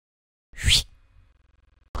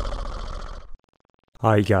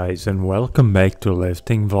Hi guys and welcome back to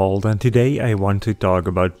Lifting Vault, and today I want to talk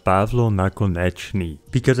about Pavlo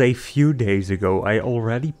because a few days ago I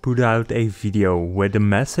already put out a video with a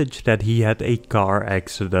message that he had a car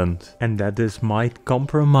accident and that this might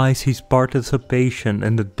compromise his participation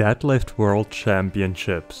in the deadlift world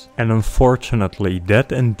championships. And unfortunately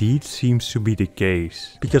that indeed seems to be the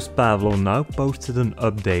case, because Pavlo now posted an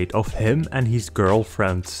update of him and his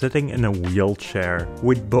girlfriend sitting in a wheelchair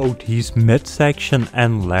with both his midsection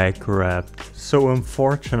and leg wrapped. So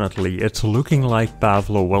unfortunately it's looking like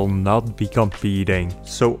Pavlo will not be competing.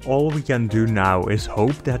 So all we can do now is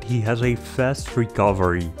hope that he has a fast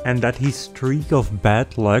recovery and that his streak of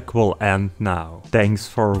bad luck will end now. Thanks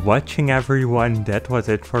for watching everyone, that was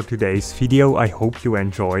it for today's video. I hope you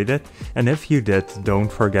enjoyed it, and if you did,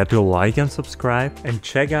 don't forget to like and subscribe and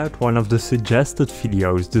check out one of the suggested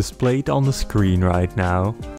videos displayed on the screen right now.